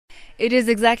It is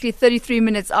exactly 33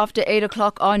 minutes after 8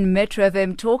 o'clock on Metro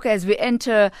FM Talk. As we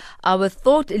enter our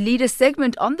Thought Leader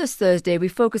segment on this Thursday, we're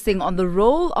focusing on the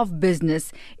role of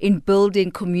business in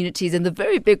building communities. And the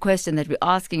very big question that we're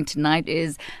asking tonight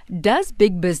is, does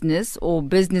big business or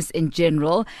business in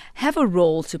general have a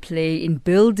role to play in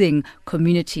building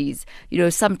communities? You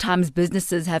know, sometimes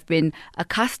businesses have been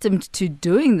accustomed to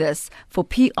doing this for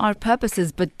PR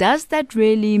purposes, but does that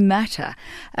really matter?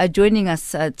 Joining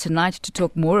us tonight to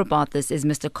talk more about this is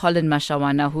Mr. Collen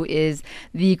Mashawana, who is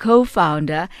the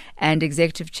co-founder and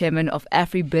executive chairman of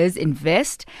AfriBiz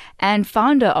Invest and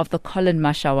founder of the Collen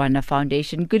Mashawana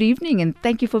Foundation. Good evening, and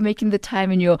thank you for making the time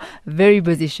in your very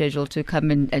busy schedule to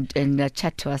come and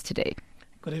chat to us today.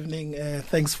 Good evening.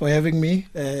 Thanks for having me.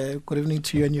 Good evening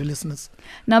to you and your listeners.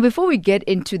 Now, before we get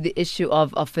into the issue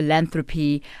of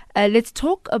philanthropy, let's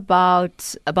talk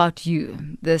about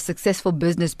you, the successful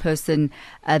business person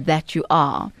that you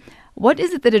are. What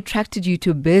is it that attracted you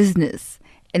to business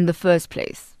in the first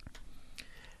place?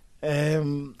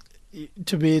 To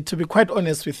be quite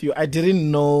honest with you, I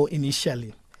didn't know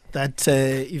initially that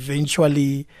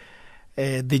eventually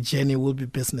the journey will be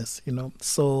business.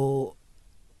 So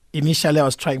initially I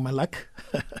was trying my luck,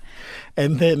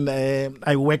 and then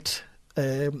I worked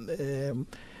for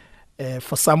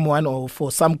someone or for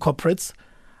some corporates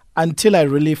until I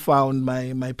really found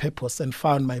my purpose and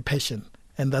found my passion.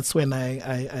 And that's when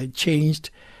I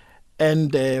changed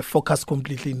and focused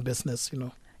completely in business,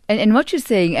 And what you're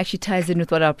saying actually ties in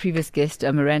with what our previous guest,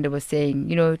 Miranda, was saying.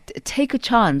 Take a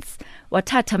chance.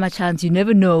 Watata chance. You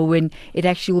never know when it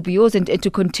actually will be yours, and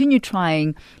to continue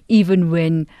trying even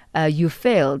when you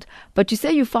failed. But you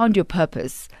say you found your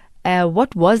purpose.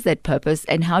 What was that purpose,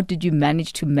 and how did you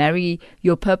manage to marry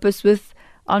your purpose with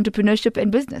entrepreneurship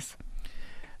and business?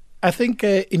 I think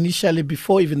initially,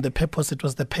 before even the purpose, it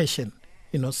was the passion.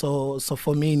 So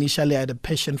for me, initially, I had a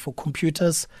passion for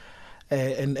computers,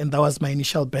 and that was my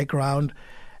initial background.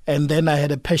 And then I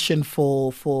had a passion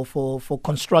for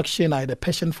construction. I had a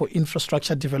passion for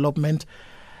infrastructure development.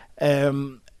 I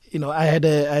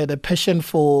had a passion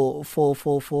for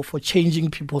changing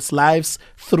people's lives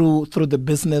through the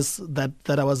business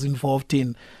that I was involved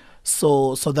in.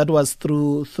 So that was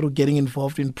through getting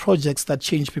involved in projects that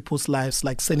change people's lives,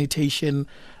 like sanitation,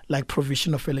 like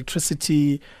provision of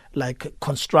electricity, like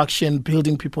construction,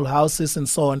 building people houses, and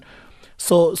so on.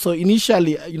 So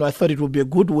initially, I thought it would be a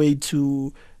good way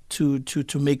to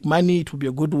make money. It would be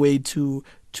a good way to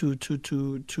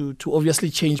obviously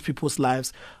change people's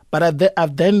lives. But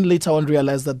I've then later on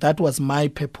realized that was my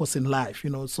purpose in life.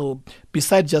 So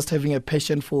besides just having a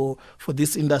passion for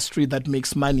this industry that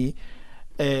makes money,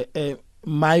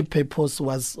 my purpose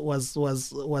was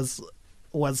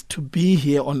to be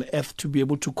here on earth, to be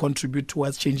able to contribute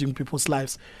towards changing people's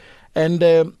lives. And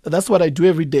that's what I do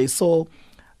every day. So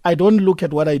I don't look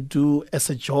at what I do as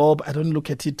a job. I don't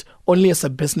look at it only as a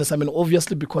business. I mean,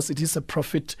 obviously, because it is a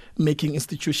profit-making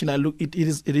institution, it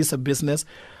is a business.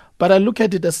 But I look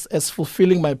at it as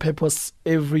fulfilling my purpose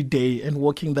every day and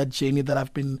walking that journey that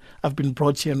I've been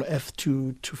brought here on earth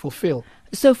to fulfill.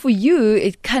 So for you,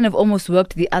 it kind of almost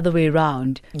worked the other way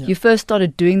around. Yeah. You first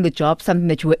started doing the job, something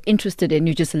that you were interested in,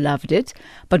 you just loved it.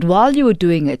 But while you were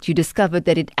doing it, you discovered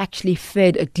that it actually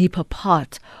fed a deeper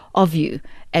part of you.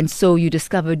 And so you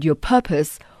discovered your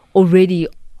purpose already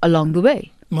along the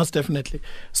way. Most definitely.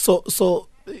 So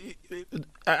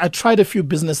I tried a few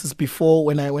businesses before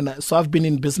so I've been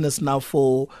in business now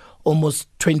for almost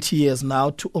 20 years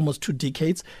now, almost 2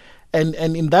 decades. And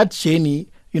in that journey,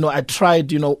 I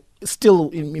tried, still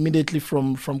immediately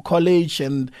from college,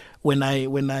 and when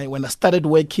I started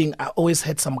working, I always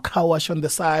had some car wash on the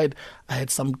side. I had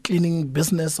some cleaning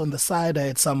business on the side. I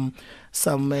had some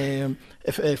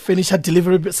furniture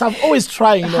delivery. So I'm always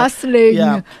trying, hustling.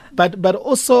 Yeah, but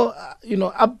also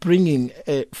upbringing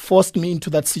forced me into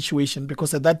that situation,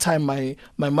 because at that time my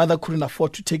mother couldn't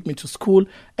afford to take me to school,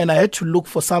 and I had to look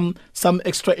for some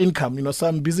extra income. So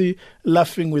I'm busy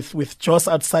laughing with Joss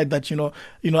outside that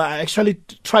I actually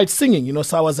tried singing.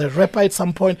 So I was a rapper at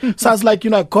some point. So I was like,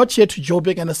 I got here to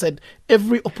Joburg, and I said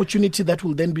every opportunity that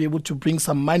will then be able to bring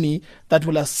some money that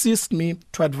will assist me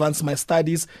to advance my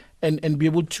studies and be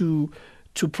able to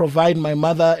provide my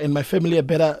mother and my family a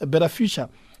better future.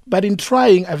 But in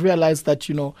trying, I realized that,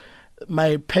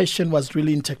 my passion was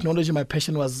really in technology. My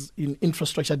passion was in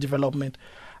infrastructure development.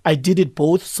 I did it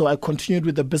both. So I continued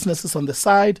with the businesses on the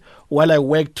side while I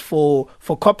worked for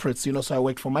corporates, So I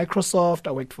worked for Microsoft,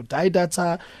 I worked for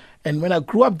Data. And when I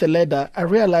grew up the ladder, I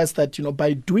realized that,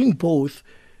 by doing both,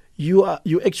 you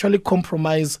actually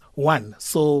compromise one.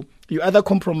 So you either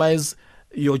compromise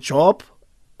your job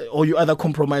or you either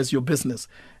compromise your business.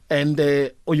 and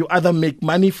or you either make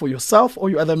money for yourself or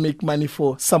you either make money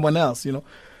for someone else,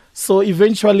 So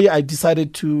eventually I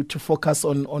decided to focus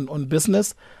on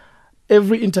business.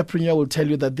 Every entrepreneur will tell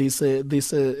you that there's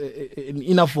an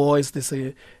inner voice, there's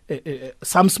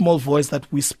some small voice that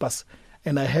whispers.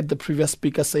 And I heard the previous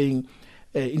speaker saying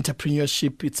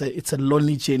entrepreneurship, it's a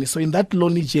lonely journey. So in that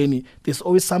lonely journey, there's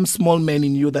always some small man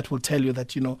in you that will tell you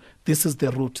that, this is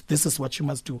the route, this is what you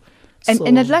must do.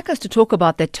 And I'd like us to talk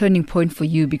about that turning point for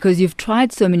you, because you've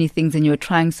tried so many things and you're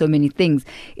trying so many things.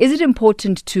 Is it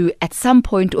important to, at some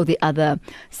point or the other,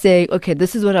 say, okay,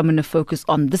 this is what I'm going to focus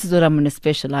on, this is what I'm going to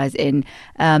specialize in,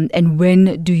 and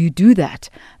when do you do that?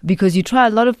 Because you try a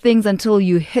lot of things until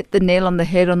you hit the nail on the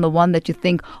head on the one that you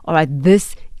think, all right,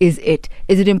 this is it.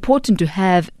 Is it important to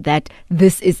have that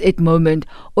this is it moment,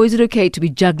 or is it okay to be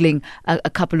juggling a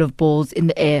couple of balls in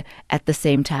the air at the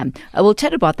same time? We'll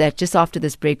chat about that just after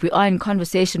this break. We are in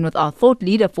conversation with our thought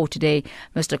leader for today,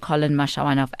 Mr. Collen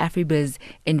Mashawana of AfriBiz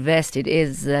Invest. It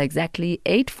is exactly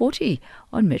 8:40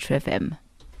 on Metro FM.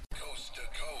 Coast to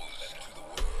coast to the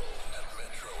world at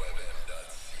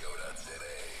metrofm.co.za.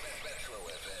 Metro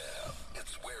FM,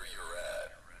 it's where you're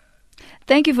at.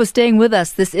 Thank you for staying with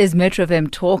us. This is Metro FM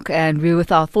Talk, and we're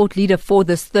with our thought leader for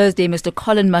this Thursday, Mr.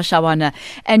 Collen Mashawana.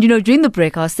 And, during the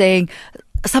break, I was saying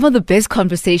some of the best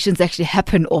conversations actually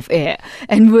happen off air.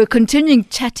 And we're continuing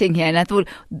chatting here, and I thought,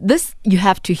 this you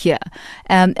have to hear.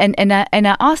 And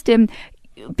I asked him,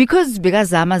 because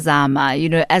Zama,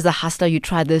 as a hustler, you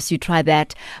try this, you try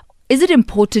that. Is it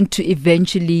important to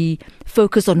eventually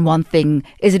focus on one thing?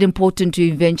 Is it important to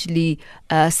eventually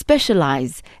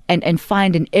specialize and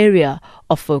find an area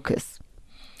of focus?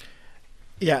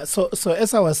 Yeah, so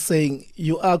as I was saying,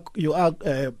 you are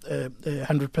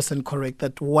 100% correct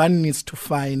that one needs to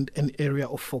find an area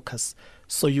of focus.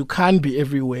 So you can't be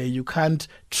everywhere. You can't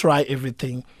try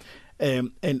everything.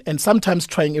 And sometimes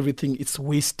trying everything, it's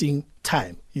wasting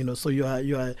time, so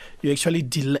you're actually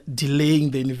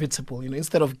delaying the inevitable,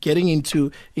 instead of getting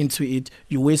into it,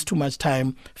 you waste too much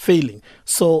time failing.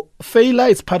 So failure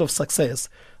is part of success,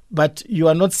 but you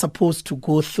are not supposed to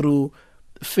go through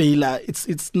failure.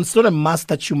 It's not a must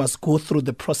that you must go through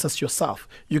the process yourself.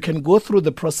 You can go through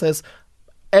the process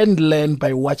and learn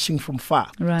by watching from far.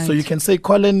 Right. So you can say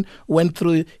Collen went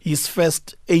through his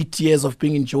first 8 years of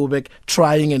being in Joburg,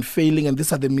 trying and failing, and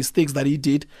these are the mistakes that he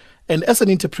did. And as an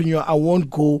entrepreneur, I won't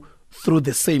go through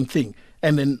the same thing.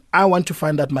 And then I want to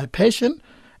find out my passion,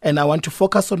 and I want to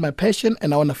focus on my passion,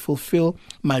 and I want to fulfill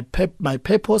my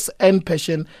purpose and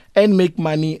passion, and make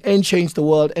money and change the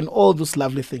world and all those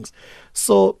lovely things.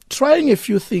 So trying a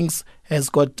few things has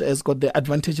got the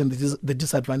advantage and the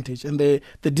disadvantage. And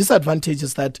the disadvantage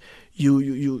is that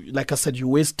you like I said, you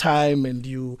waste time, and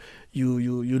you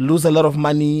lose a lot of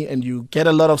money, and you get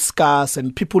a lot of scars,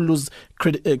 and people lose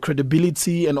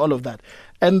credibility and all of that.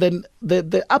 And then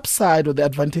the upside or the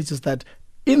advantage is that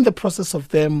in the process of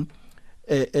them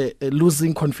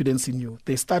losing confidence in you,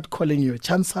 they start calling you a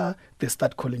chancer, they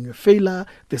start calling you a failure,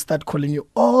 they start calling you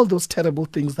all those terrible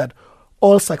things that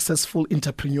all successful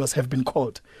entrepreneurs have been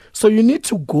called. So you need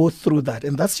to go through that,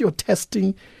 and that's your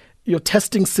testing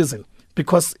season.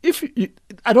 Because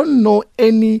I don't know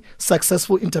any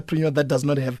successful entrepreneur that does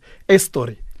not have a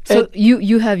story. So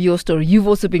you have your story. You've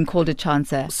also been called a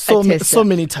chancer, so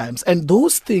many times, and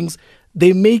those things,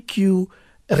 they make you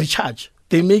recharge.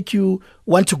 They make you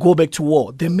want to go back to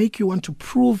war. They make you want to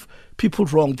prove people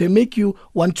wrong. They make you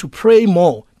want to pray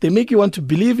more. They make you want to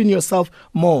believe in yourself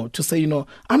more, to say,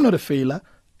 I'm not a failure.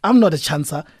 I'm not a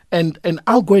chancer, and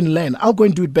I'll go and learn. I'll go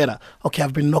and do it better. Okay,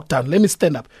 I've been knocked down. Let me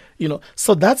stand up.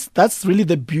 So that's really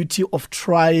the beauty of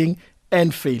trying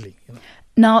and failing.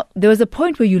 Now, there was a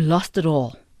point where you lost it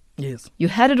all. Yes. You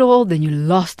had it all, then you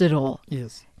lost it all.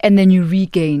 Yes. And then you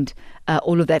regained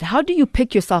all of that. How do you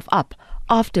pick yourself up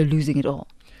after losing it all?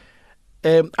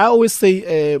 I always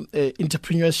say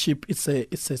entrepreneurship,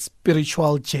 it's a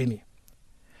spiritual journey.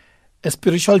 A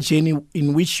spiritual journey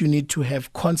in which you need to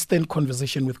have constant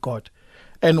conversation with God.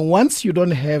 And once you don't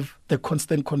have the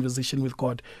constant conversation with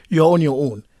God, you're on your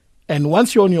own. And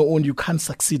once you're on your own, you can't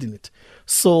succeed in it.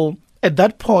 So at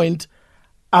that point,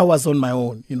 I was on my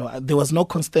own. There was no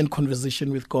constant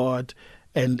conversation with God,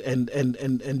 and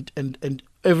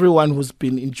everyone who's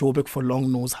been in Joburg for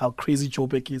long knows how crazy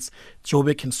Joburg is.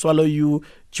 Joburg can swallow you.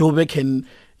 Joburg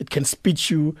can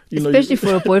spit you. Especially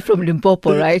for a boy from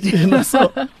Limpopo, right?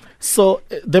 So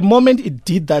the moment it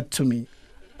did that to me,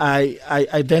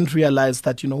 I then realized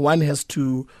that one has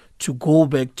to go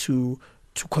back to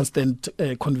constant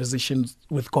conversations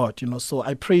with God. So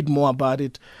I prayed more about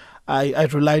it. I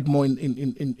relied more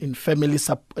in family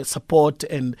support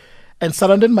and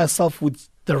surrounded myself with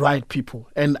the right people.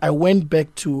 And I went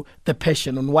back to the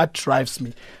passion on what drives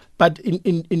me. But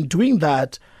in doing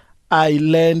that, I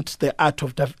learned the art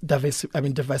of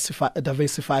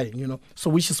diversifying, so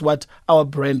which is what our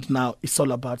brand now is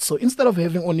all about. So instead of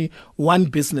having only one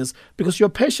business, because your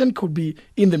passion could be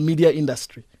in the media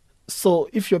industry. So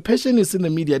if your passion is in the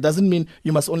media, it doesn't mean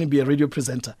you must only be a radio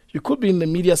presenter. You could be in the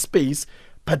media space,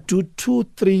 but do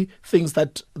 2-3 things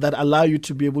that allow you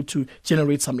to be able to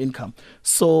generate some income.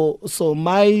 So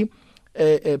my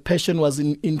passion was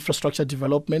in infrastructure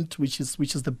development, which is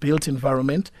the built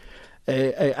environment.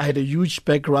 I had a huge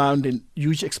background and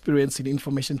huge experience in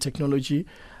information technology.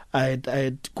 I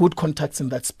had good contacts in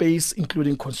that space,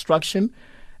 including construction,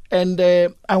 and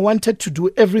I wanted to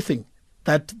do everything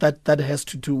that has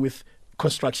to do with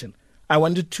construction. I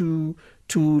wanted to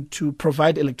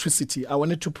provide electricity. I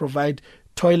wanted to provide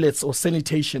toilets or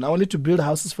sanitation. I wanted to build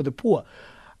houses for the poor.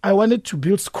 I wanted to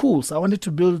build schools. I wanted to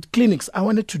build clinics. I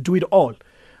wanted to do it all.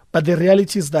 But the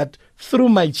reality is that through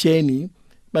my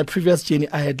previous journey,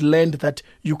 I had learned that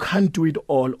you can't do it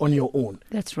all on your own.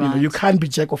 That's right. You can't be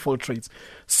jack of all trades.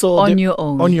 So on your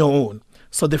own.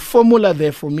 So the formula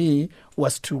there for me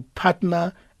was to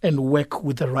partner and work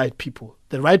with the right people.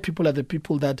 The right people are the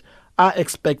people that are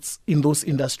experts in those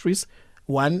industries,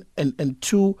 one, and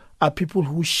two are people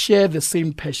who share the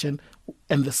same passion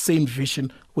and the same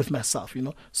vision with myself.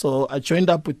 So I joined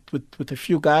up with a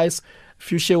few guys, a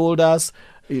few shareholders,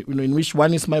 in which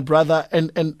one is my brother,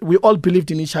 and we all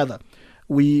believed in each other.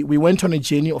 We went on a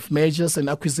journey of mergers and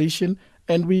acquisition,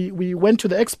 and we went to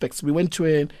the experts. We went to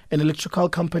an electrical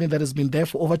company that has been there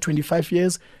for over 25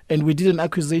 years, and we did an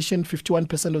acquisition,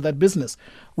 51% of that business.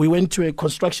 We went to a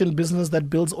construction business that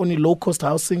builds only low-cost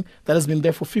housing that has been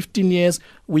there for 15 years.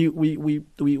 We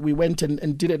went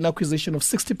and did an acquisition of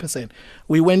 60%.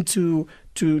 We went to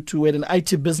an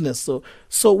IT business.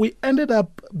 So we ended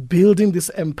up building this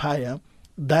empire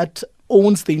that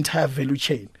owns the entire value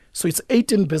chain. So it's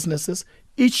 18 businesses.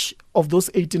 Each of those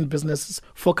 18 businesses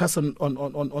focus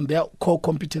on their core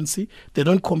competency. They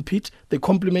don't compete. They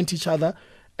complement each other.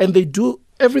 And they do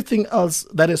everything else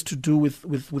that has to do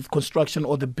with construction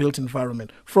or the built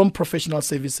environment, from professional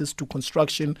services to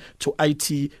construction to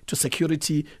IT to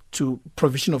security to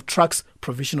provision of trucks,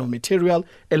 provision of material,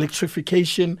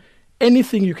 electrification,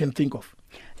 anything you can think of.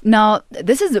 Now,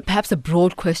 this is perhaps a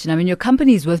broad question. I mean, your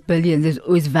company is worth billions,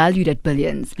 is valued at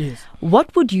billions. Yes.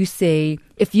 What would you say,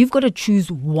 if you've got to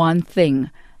choose one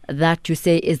thing that you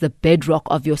say is the bedrock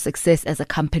of your success as a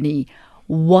company,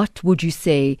 what would you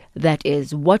say that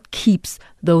is? What keeps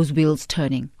those wheels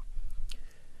turning?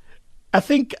 I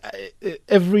think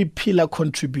every pillar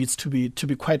contributes, to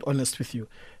be quite honest with you.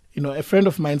 A friend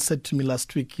of mine said to me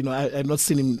last week, I had not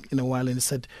seen him in a while, and he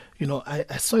said,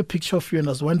 I saw a picture of you and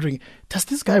I was wondering, does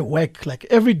this guy work? Like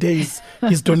every day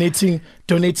he's donating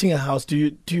a house. Do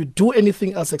you do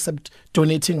anything else except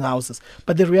donating houses?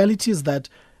 But the reality is that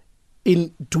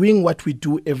in doing what we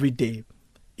do every day,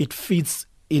 it feeds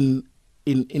in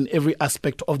every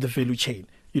aspect of the value chain,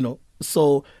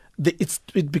 So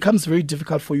it becomes very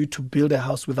difficult for you to build a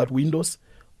house without windows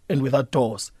and without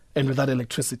doors and without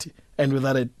electricity and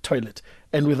without a toilet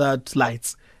and without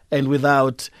lights and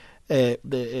without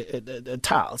the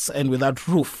tiles and without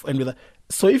roof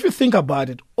so if you think about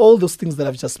it, all those things that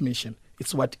I've just mentioned,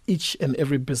 it's what each and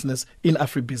every business in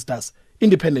AfriBiz does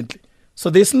independently. So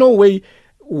there's no way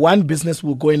one business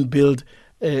will go and build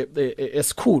a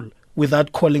school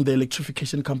without calling the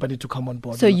electrification company to come on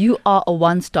board. So you are a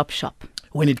one-stop shop.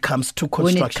 When it comes to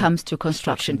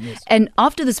construction. Yes. And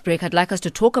after this break, I'd like us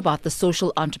to talk about the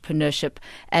social entrepreneurship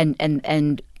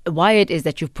and why it is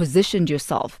that you've positioned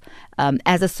yourself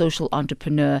as a social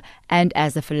entrepreneur and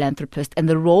as a philanthropist, and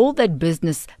the role that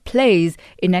business plays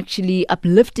in actually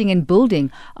uplifting and building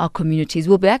our communities.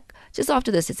 We'll be back just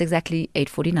after this. It's exactly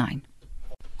 8:49.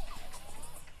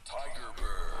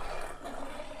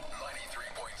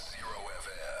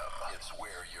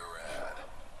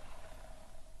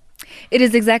 It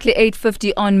is exactly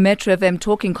 8:50 on Metro FM,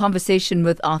 talking conversation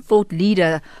with our thought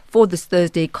leader for this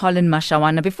Thursday, Collen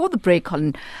Mashawana. Before the break,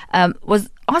 Collen, was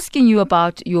asking you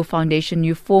about your foundation.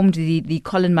 You formed the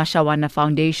Collen Mashawana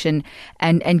Foundation,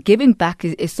 and giving back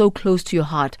is so close to your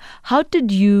heart. How did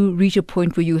you reach a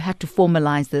point where you had to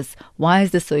formalize this? Why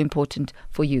is this so important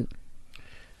for you?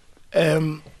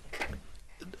 Tammy,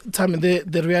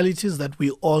 the reality is that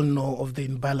we all know of the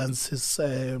imbalances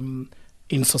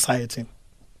in society.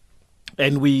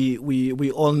 And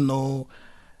we all know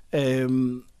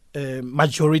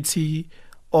majority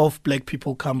of black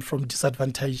people come from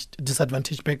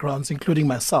disadvantaged backgrounds, including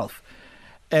myself.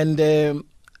 And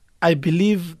I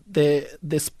believe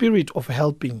the spirit of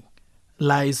helping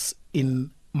lies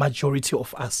in majority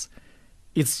of us.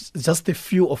 It's just a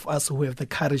few of us who have the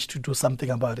courage to do something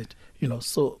about it.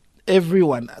 So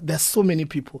everyone, there's so many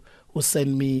people who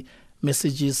send me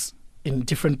messages in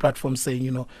different platforms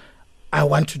saying, I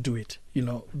want to do it,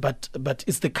 but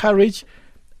it's the courage,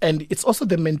 and it's also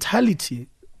the mentality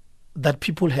that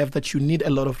people have that you need a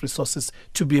lot of resources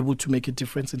to be able to make a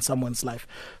difference in someone's life.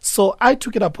 So I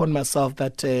took it upon myself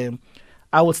that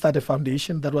I will start a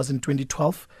foundation. That was in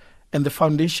 2012. And the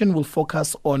foundation will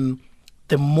focus on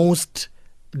the most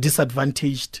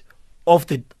disadvantaged of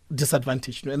the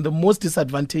disadvantaged. And the most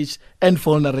disadvantaged and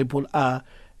vulnerable are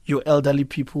your elderly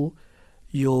people,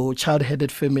 your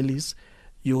child-headed families,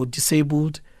 your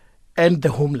disabled, and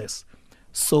the homeless.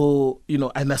 So,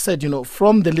 and I said,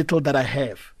 from the little that I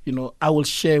have, I will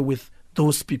share with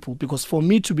those people, because for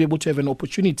me to be able to have an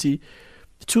opportunity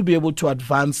to be able to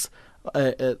advance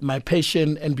my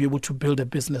passion and be able to build a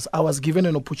business, I was given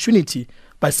an opportunity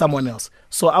by someone else.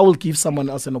 So I will give someone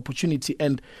else an opportunity.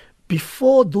 And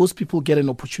before those people get an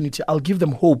opportunity, I'll give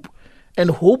them hope. And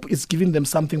hope is giving them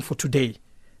something for today,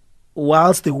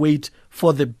 whilst they wait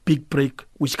for the big break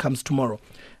which comes tomorrow.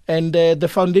 And the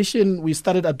foundation, we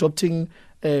started adopting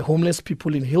homeless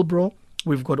people in Hillbrow.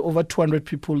 We've got over 200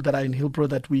 people that are in Hillbrow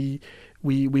that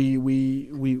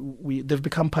they've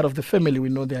become part of the family. We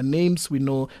know their names, we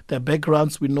know their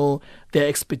backgrounds, we know their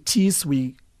expertise.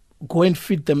 We go and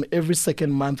feed them every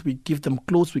second month. We give them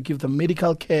clothes, we give them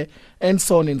medical care, and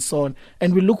so on and so on.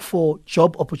 And we look for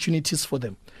job opportunities for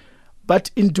them.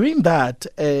 But in doing that,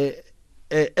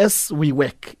 as we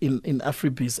work in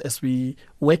AfriBiz, as we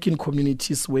work in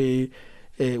communities where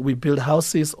we build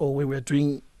houses or where we're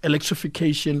doing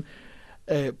electrification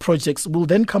projects, we'll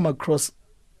then come across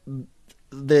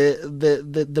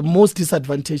the most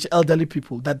disadvantaged elderly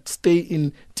people that stay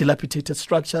in dilapidated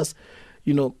structures.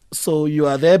 So you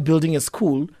are there building a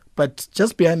school, but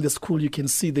just behind the school you can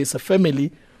see there's a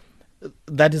family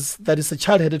that is a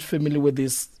child-headed family where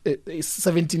there's a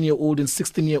 17-year-old and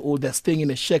 16-year-old. They're staying in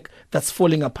a shack that's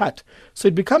falling apart. So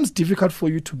it becomes difficult for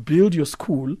you to build your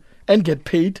school and get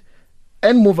paid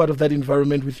and move out of that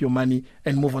environment with your money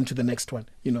and move on to the next one.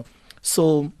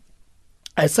 So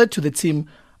I said to the team,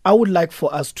 I would like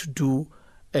for us to do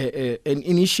an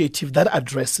initiative that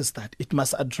addresses that. It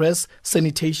must address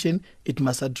sanitation. It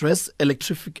must address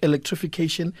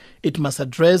electrification. It must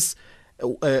address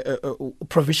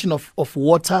provision of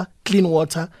water, clean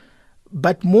water.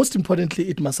 But most importantly,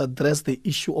 it must address the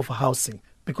issue of housing,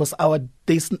 because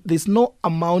there's no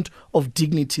amount of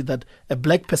dignity that a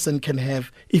black person can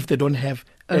have if they don't have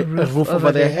a roof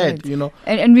over their head.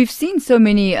 And we've seen so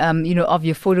many, of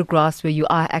your photographs where you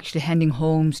are actually handing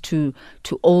homes to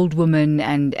old women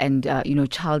and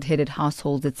child-headed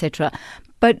households, etc.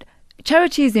 But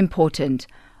charity is important.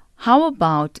 How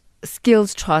about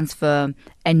skills transfer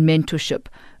and mentorship?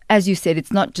 As you said,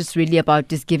 it's not just really about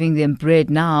just giving them bread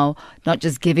now, not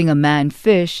just giving a man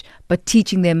fish, but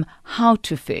teaching them how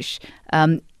to fish.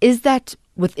 Is that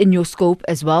within your scope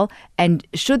as well? And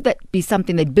should that be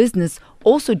something that business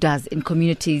also does in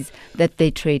communities that they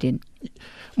trade in?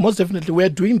 Most definitely. We're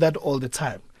doing that all the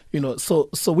time. So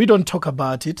we don't talk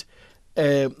about it.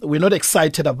 We're not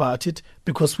excited about it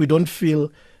because we don't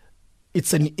feel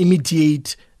it's an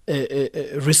immediate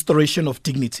restoration of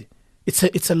dignity.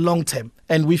 It's a long term,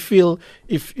 and we feel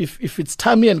if it's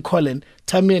Tammy and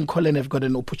Collen have got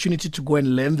an opportunity to go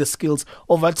and learn the skills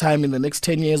over time. In the next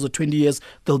 10 years or 20 years,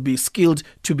 they'll be skilled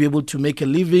to be able to make a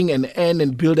living and earn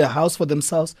and build a house for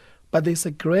themselves. But there's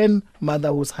a grandmother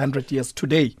who's 100 years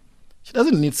today. She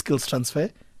doesn't need skills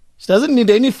transfer. She doesn't need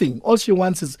anything. All she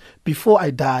wants is, before I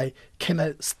die, can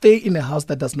I stay in a house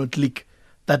that does not leak?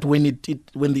 That when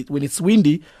it's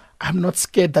windy, I'm not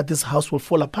scared that this house will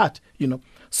fall apart.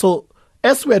 So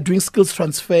as we are doing skills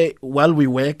transfer while we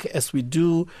work, as we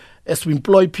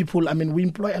employ people, we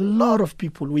employ a lot of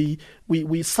people. We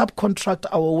subcontract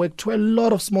our work to a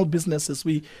lot of small businesses.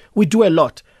 We do a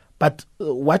lot. But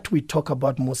what we talk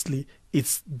about mostly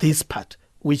is this part,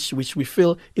 which we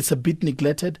feel it's a bit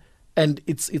neglected, and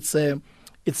it's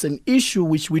an issue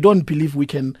which we don't believe we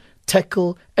can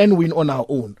tackle and win on our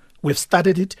own. We've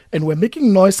started it, and we're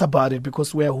making noise about it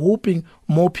because we're hoping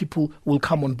more people will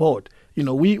come on board.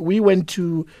 We went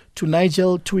to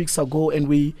Nigel 2 weeks ago, and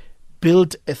we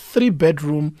built a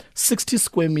 3-bedroom, 60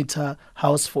 square meter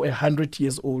house for a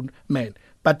 100-year-old man.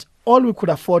 But all we could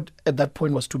afford at that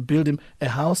point was to build him a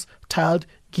house, tiled,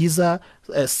 geyser,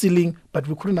 ceiling, but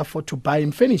we couldn't afford to buy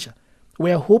him furniture.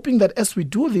 We are hoping that as we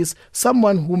do this,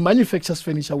 someone who manufactures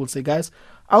furniture will say, guys,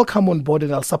 I'll come on board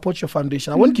and I'll support your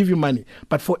foundation. I won't give you money,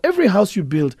 but for every house you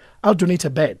build, I'll donate a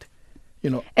bed.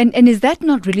 And is that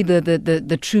not really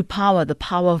the true power, the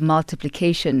power of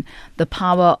multiplication, the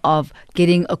power of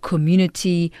getting a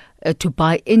community to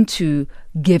buy into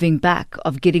giving back,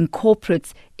 of getting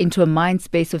corporates into a mind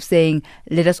space of saying,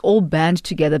 let us all band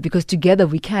together, because together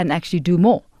we can actually do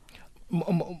more?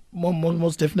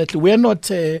 Most definitely. We're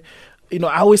not, I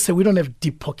always say we don't have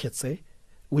deep pockets, eh?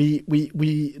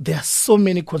 There are so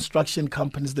many construction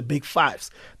companies, the big fives,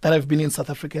 that have been in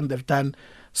South Africa, and they've done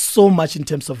so much in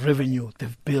terms of revenue.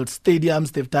 They've built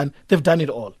stadiums, they've done it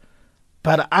all.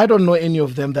 But I don't know any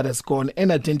of them that has gone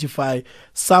and identify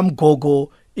some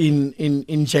gogo in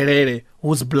Jerere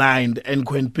who's blind and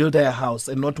go and build their house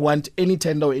and not want any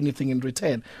tender or anything in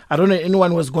return. I don't know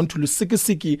anyone who has gone to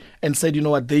Lusikisiki and said, you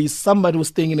know what, there is somebody who's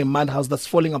staying in a mud house that's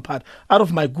falling apart. Out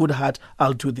of my good heart,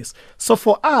 I'll do this. So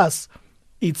for us,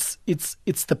 it's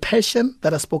the passion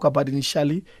that I spoke about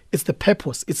initially. It's the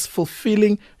purpose. It's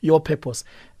fulfilling your purpose.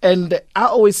 And I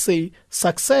always say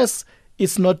success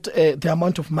is not the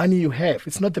amount of money you have.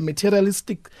 It's not the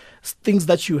materialistic things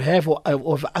that you have or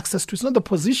have access to. It's not the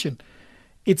position.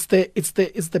 It's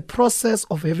the process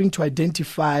of having to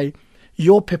identify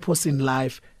your purpose in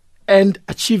life and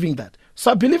achieving that. So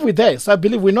I believe we're there. So I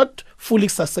believe we're not fully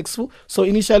successful. So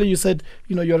initially you said,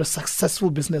 you're a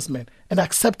successful businessman, and I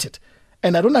accept it.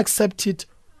 And I don't accept it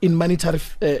in monetary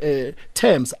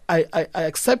terms. I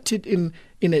accept it in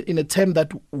a term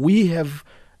that we have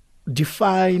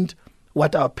defined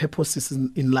what our purpose is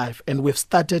in life, and we've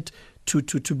started to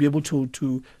be able to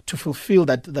fulfill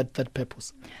that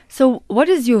purpose. So what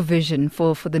is your vision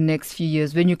for the next few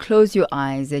years? When you close your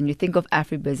eyes and you think of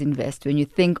Afribus Invest, when you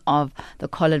think of the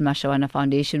Collen Mashawana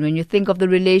Foundation, when you think of the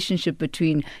relationship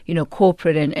between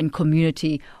corporate and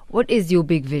community, what is your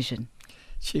big vision?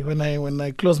 Gee, when I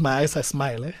close my eyes, I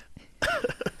smile. Eh?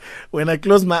 When I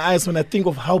close my eyes, when I think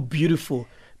of how beautiful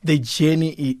the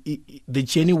journey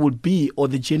will be,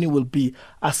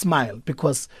 I smile,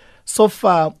 because so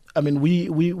far, I mean,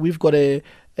 we've got a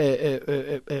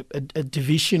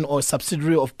division or a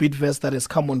subsidiary of Bidvest that has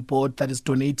come on board that is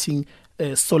donating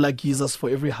solar geysers for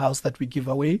every house that we give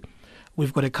away.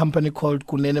 We've got a company called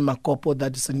Kunene Makopo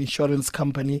that is an insurance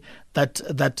company that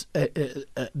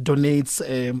donates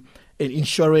an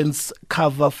insurance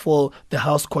cover for the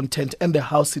house content and the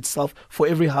house itself for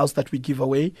every house that we give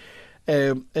away.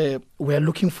 We're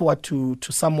looking forward to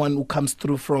someone who comes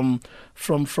through from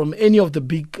any of the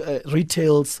big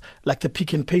retails like the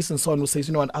Pick and Pace and so on, who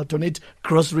says, I'll donate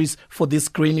groceries for this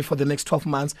granny for the next 12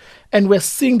 months. And we're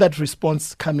seeing that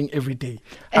response coming every day.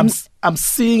 I'm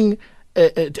seeing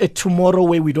a tomorrow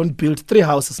where we don't build 3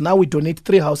 houses. Now we donate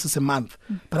 3 houses a month.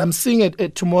 But I'm seeing a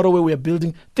tomorrow where we are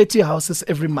building 30 houses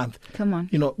every month. Come on.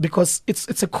 Because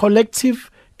it's a collective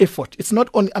effort. It's not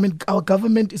only, our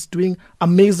government is doing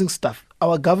amazing stuff.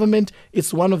 Our government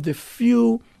is one of the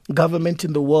few government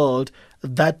in the world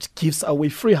that gives away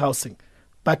free housing.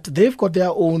 But they've got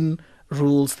their own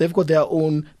rules. They've got their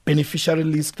own beneficiary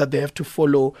list that they have to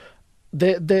follow.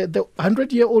 The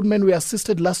 100-year-old man we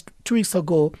assisted 2 weeks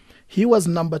ago, he was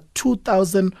number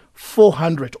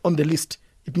 2,400 on the list.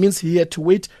 It means he had to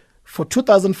wait for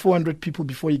 2,400 people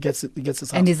before he gets his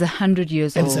house. And he's 100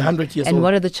 years old. And he's 100 years old. And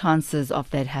what are the chances of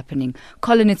that happening?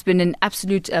 Collen, it's been an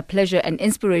absolute pleasure and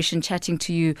inspiration chatting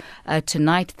to you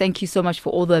tonight. Thank you so much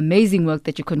for all the amazing work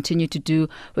that you continue to do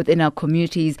within our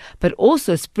communities, but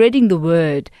also spreading the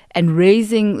word and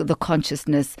raising the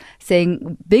consciousness,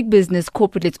 saying big business,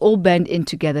 corporate, let's all band in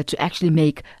together to actually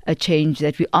make a change,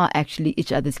 that we are actually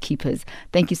each other's keepers.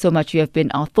 Thank you so much. You have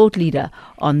been our thought leader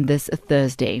on this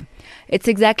Thursday. It's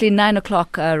exactly 9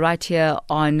 o'clock right here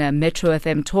on Metro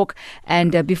FM Talk.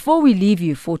 And before we leave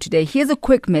you for today, here's a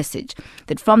quick message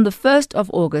that from the 1st of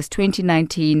August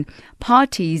 2019,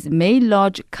 parties may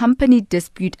lodge company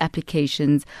dispute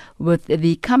applications with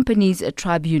the company's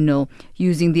tribunal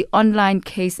using the online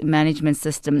case management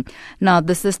system. Now,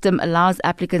 the system allows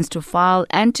applicants to file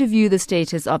and to view the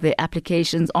status of their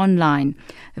applications online.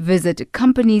 Visit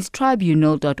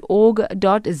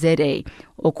companiestribunal.org.za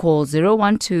or call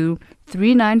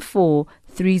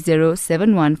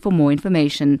 012-394-3071 for more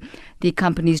information. The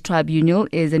Companies Tribunal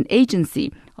is an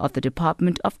agency of the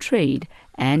Department of Trade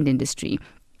and Industry.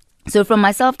 So from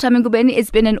myself, Tami Ngubeni,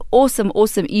 it's been an awesome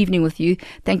evening with you.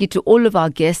 Thank you to all of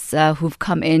our guests who've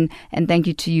come in, and thank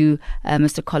you to you,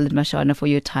 Mr. Collen Mashawana, for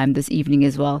your time this evening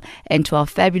as well, and to our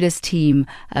fabulous team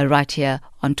right here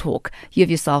on Talk. You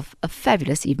have yourself a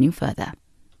fabulous evening further.